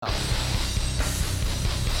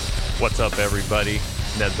What's up, everybody?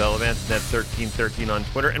 Ned Bellavance, Ned1313 on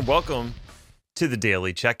Twitter, and welcome to the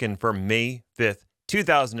Daily Check-In for May 5th,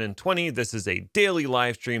 2020. This is a daily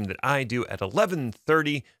live stream that I do at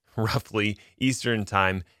 11:30, roughly, Eastern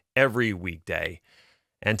Time every weekday.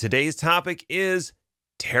 And today's topic is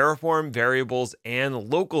Terraform variables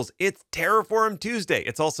and locals. It's Terraform Tuesday.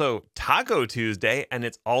 It's also Taco Tuesday, and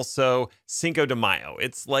it's also Cinco de Mayo.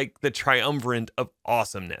 It's like the triumvirate of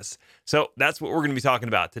awesomeness. So that's what we're going to be talking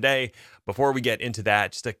about today. Before we get into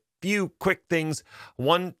that, just a few quick things.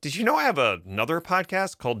 One, did you know I have another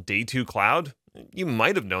podcast called Day 2 Cloud? You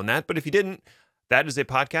might have known that, but if you didn't, that is a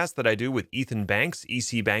podcast that I do with Ethan Banks,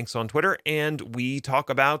 EC Banks on Twitter, and we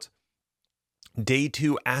talk about Day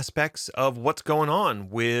 2 aspects of what's going on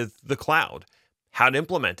with the cloud, how to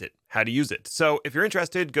implement it, how to use it. So if you're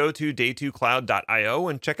interested, go to day2cloud.io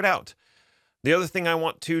and check it out. The other thing I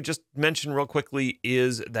want to just mention real quickly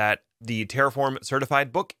is that the Terraform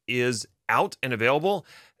certified book is out and available.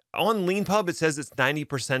 On Leanpub, it says it's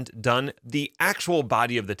 90% done. The actual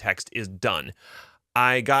body of the text is done.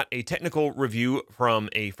 I got a technical review from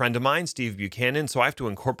a friend of mine, Steve Buchanan, so I have to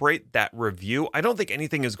incorporate that review. I don't think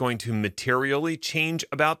anything is going to materially change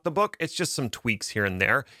about the book. It's just some tweaks here and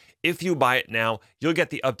there. If you buy it now, you'll get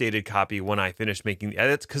the updated copy when I finish making the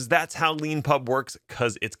edits, because that's how Leanpub works,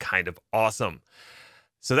 because it's kind of awesome.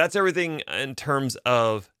 So that's everything in terms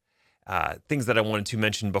of things that I wanted to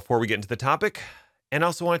mention before we get into the topic. And I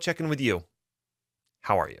also want to check in with you.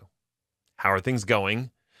 How are you? How are things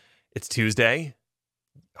going? It's Tuesday.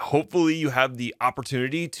 Hopefully you have the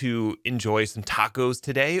opportunity to enjoy some tacos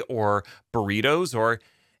today, or burritos, or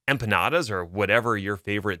empanadas, or whatever your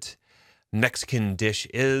favorite Mexican dish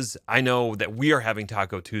is. I know that we are having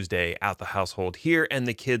Taco Tuesday at the household here, and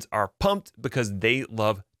the kids are pumped because they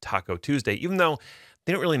love Taco Tuesday, even though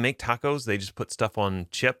they don't really make tacos. They just put stuff on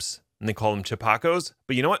chips and they call them chipacos.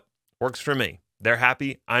 But you know what? Works for me. They're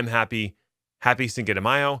happy. I'm happy. Happy Cinco de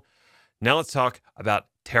Mayo. Now let's talk about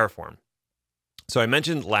Terraform. So I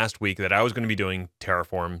mentioned last week that I was going to be doing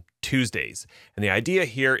Terraform Tuesdays. And the idea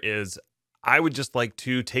here is I would just like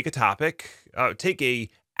to take a topic, take a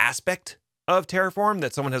aspect of Terraform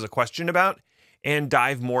that someone has a question about, and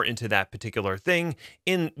dive more into that particular thing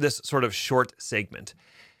in this sort of short segment.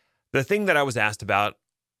 The thing that I was asked about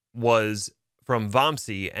was from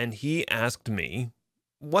Vamsi, and he asked me,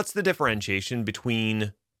 what's the differentiation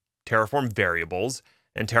between Terraform variables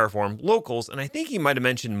and Terraform locals? And I think he might have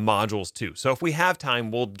mentioned modules too. So if we have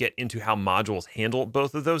time, we'll get into how modules handle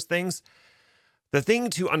both of those things. The thing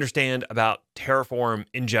to understand about Terraform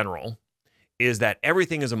in general is that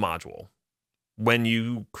everything is a module. When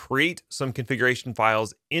you create some configuration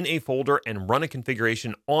files in a folder and run a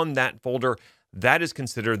configuration on that folder, that is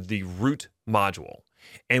considered the root module.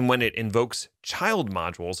 And when it invokes child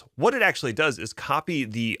modules, what it actually does is copy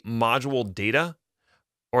the module data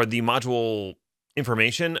or the module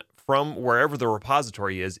information from wherever the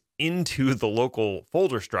repository is into the local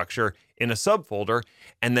folder structure in a subfolder,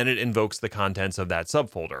 and then it invokes the contents of that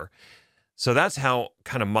subfolder. So that's how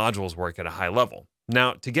kind of modules work at a high level.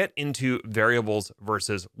 Now, to get into variables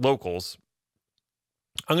versus locals,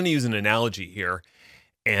 I'm going to use an analogy here.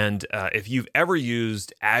 And if you've ever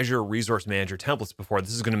used Azure Resource Manager templates before,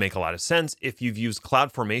 this is going to make a lot of sense. If you've used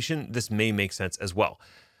CloudFormation, this may make sense as well.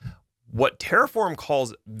 What Terraform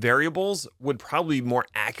calls variables would probably more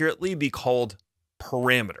accurately be called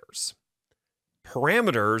parameters.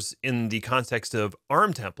 Parameters, in the context of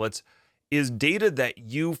ARM templates, is data that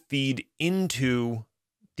you feed into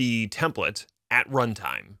the template at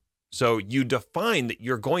runtime. So you define that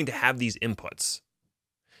you're going to have these inputs,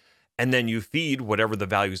 and then you feed whatever the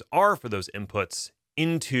values are for those inputs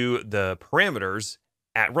into the parameters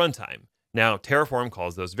at runtime. Now, Terraform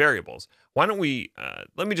calls those variables. Why don't we,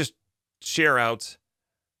 let me just share out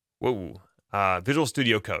Visual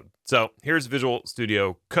Studio Code. So here's Visual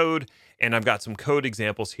Studio Code, and I've got some code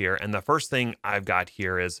examples here. And the first thing I've got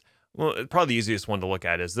here is, well, probably the easiest one to look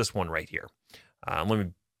at is this one right here. Let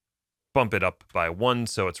me bump it up by 1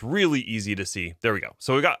 so it's really easy to see. There we go.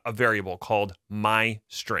 So we got a variable called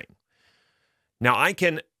myString. Now I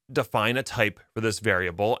can define a type for this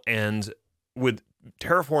variable, and with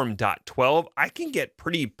Terraform.12, I can get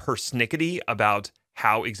pretty persnickety about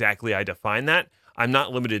how exactly I define that. I'm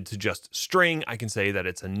not limited to just string. I can say that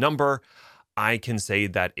it's a number. I can say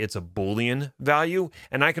that it's a Boolean value,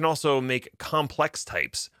 and I can also make complex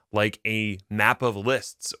types like a map of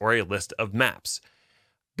lists or a list of maps.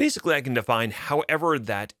 Basically, I can define however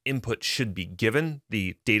that input should be given,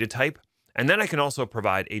 the data type, and then I can also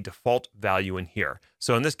provide a default value in here.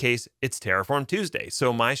 So in this case, it's Terraform Tuesday.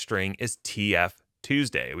 So my string is TF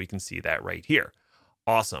Tuesday. We can see that right here.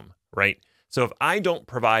 Awesome, right? So if I don't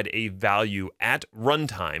provide a value at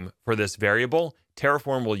runtime for this variable,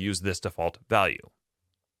 Terraform will use this default value.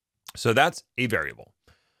 So that's a variable.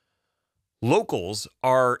 Locals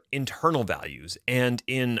are internal values, and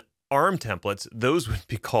in ARM templates, those would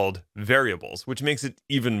be called variables, which makes it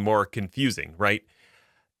even more confusing, right?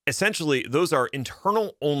 Essentially, those are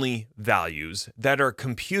internal only values that are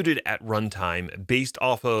computed at runtime based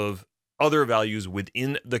off of other values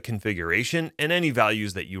within the configuration and any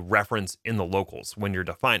values that you reference in the locals when you're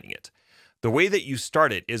defining it. The way that you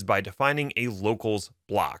start it is by defining a locals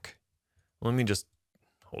block. Let me just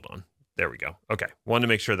hold on. There we go. Okay. Wanted to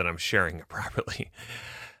make sure that I'm sharing it properly.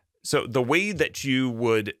 So the way that you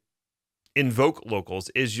would invoke locals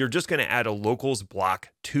is you're just going to add a locals block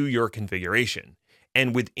to your configuration.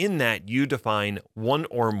 And within that, you define one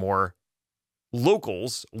or more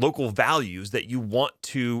local values that you want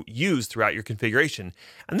to use throughout your configuration.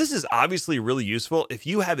 And this is obviously really useful if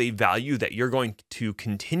you have a value that you're going to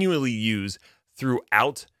continually use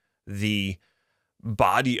throughout the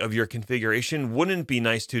body of your configuration. Wouldn't it be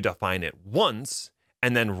nice to define it once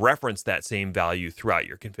and then reference that same value throughout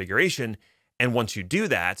your configuration? And once you do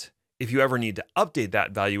that, if you ever need to update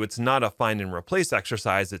that value, it's not a find and replace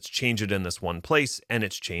exercise. It's change it in this one place and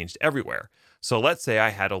it's changed everywhere. So let's say I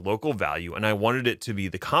had a local value and I wanted it to be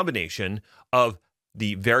the combination of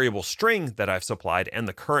the variable string that I've supplied and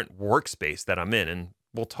the current workspace that I'm in. And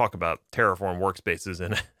we'll talk about Terraform workspaces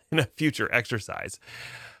in a future exercise.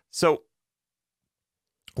 So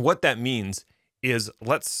what that means is,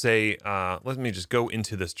 let's say, let me just go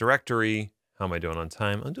into this directory. How am I doing on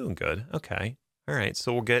time? I'm doing good. Okay. All right.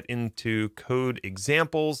 So we'll get into code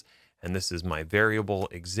examples, and this is my variable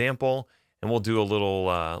example, and we'll do a little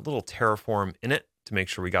Terraform in it to make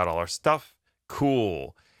sure we got all our stuff.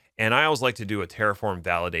 Cool. And I always like to do a Terraform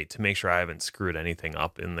validate to make sure I haven't screwed anything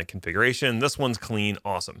up in the configuration. This one's clean.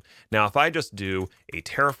 Awesome. Now, if I just do a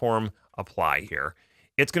Terraform apply here,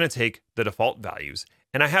 it's going to take the default values.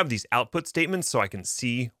 And I have these output statements so I can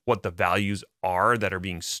see what the values are that are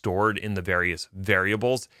being stored in the various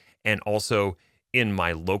variables and also in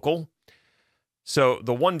my local. So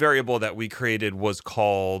the one variable that we created was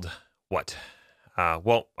called what?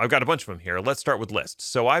 Well, I've got a bunch of them here. Let's start with list.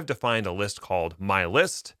 So I've defined a list called my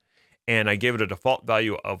list, and I gave it a default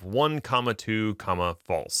value of 1, 2,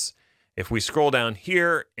 false. If we scroll down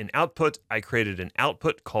here in output, I created an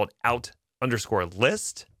output called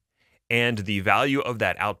out_list. And the value of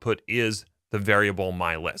that output is the variable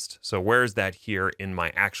my list. So where's that here in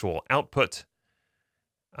my actual output?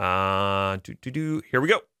 Here we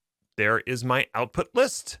go. There is my output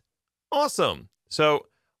list. Awesome. So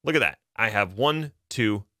look at that. I have 1,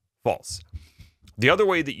 2, false. The other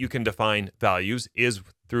way that you can define values is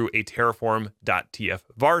through a terraform.tf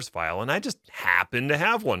vars file. And I just happen to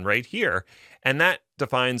have one right here. And that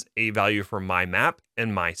defines a value for my map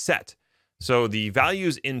and my set. So the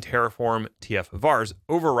values in Terraform TF vars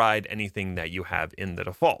override anything that you have in the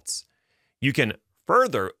defaults. You can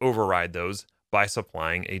further override those by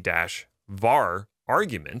supplying a -var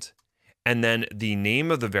argument and then the name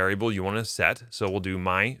of the variable you want to set. So we'll do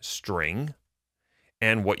my string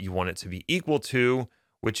and what you want it to be equal to,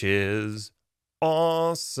 which is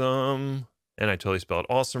awesome. And I totally spelled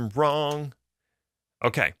awesome wrong.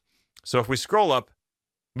 Okay, so if we scroll up,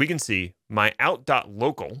 we can see my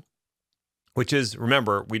out.local, which is,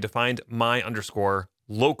 remember, we defined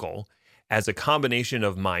my_local as a combination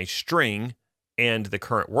of my string and the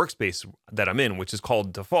current workspace that I'm in, which is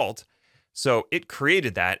called default. So it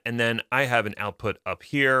created that. And then I have an output up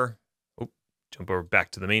here. Jump over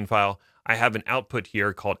back to the main file. I have an output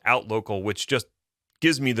here called outLocal, which just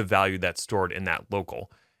gives me the value that's stored in that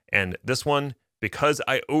local. And this one, because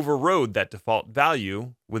I overrode that default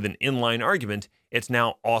value with an inline argument, it's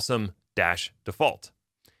now awesome-default.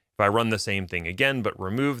 If I run the same thing again, but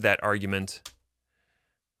remove that argument,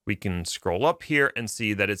 we can scroll up here and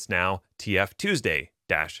see that it's now TF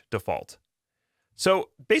Tuesday-default. So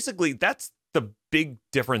basically, that's the big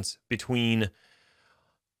difference between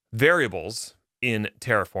variables in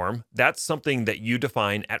Terraform. That's something that you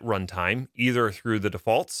define at runtime, either through the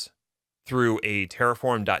defaults, through a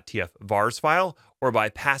terraform.tf vars file, or by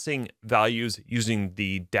passing values using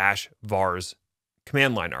the -vars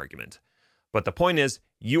command line argument. But the point is,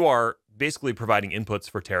 you are basically providing inputs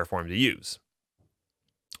for Terraform to use.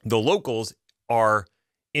 The locals are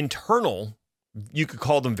internal, you could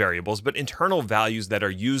call them variables, but internal values that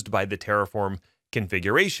are used by the Terraform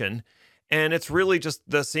configuration. And it's really just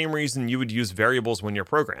the same reason you would use variables when you're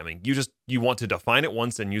programming. You want to define it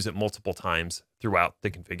once and use it multiple times throughout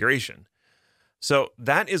the configuration. So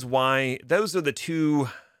that is why those are the two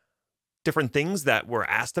different things that were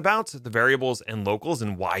asked about, the variables and locals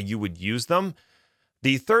and why you would use them.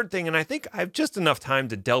 The third thing, and I think I have just enough time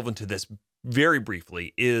to delve into this very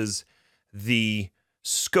briefly, is the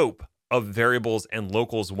scope of variables and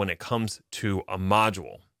locals when it comes to a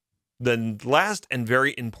module. The last and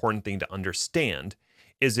very important thing to understand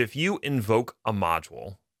is if you invoke a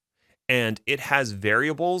module and it has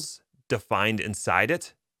variables defined inside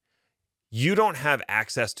it, you don't have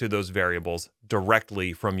access to those variables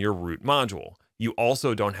directly from your root module. You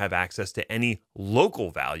also don't have access to any local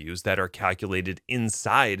values that are calculated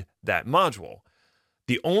inside that module.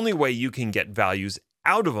 The only way you can get values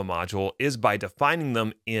out of a module is by defining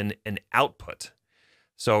them in an output.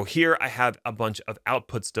 So here I have a bunch of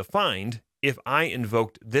outputs defined. If I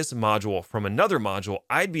invoked this module from another module,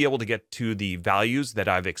 I'd be able to get to the values that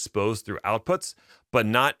I've exposed through outputs, but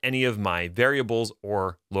not any of my variables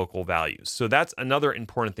or local values. So that's another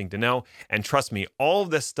important thing to know. And trust me, all of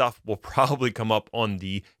this stuff will probably come up on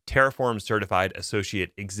the Terraform Certified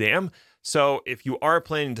Associate exam. So if you are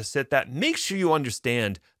planning to sit that, make sure you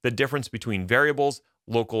understand the difference between variables,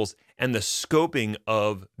 locals, and the scoping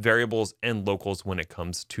of variables and locals when it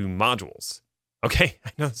comes to modules. Okay, I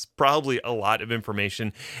know it's probably a lot of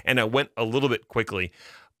information and I went a little bit quickly,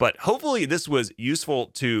 but hopefully this was useful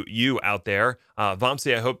to you out there.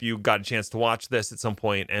 Vamsi, I hope you got a chance to watch this at some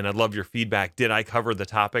point, and I'd love your feedback. Did I cover the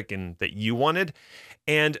topic and that you wanted?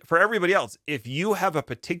 And for everybody else, if you have a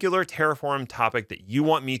particular Terraform topic that you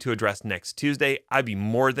want me to address next Tuesday, I'd be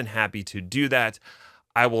more than happy to do that.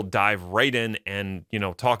 I will dive right in and,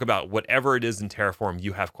 talk about whatever it is in Terraform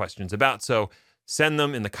you have questions about. So send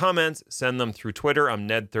them in the comments, send them through Twitter. I'm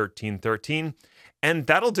Ned1313. And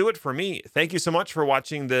that'll do it for me. Thank you so much for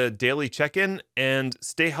watching the Daily Check-In, and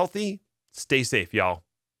stay healthy, stay safe, y'all.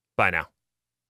 Bye now.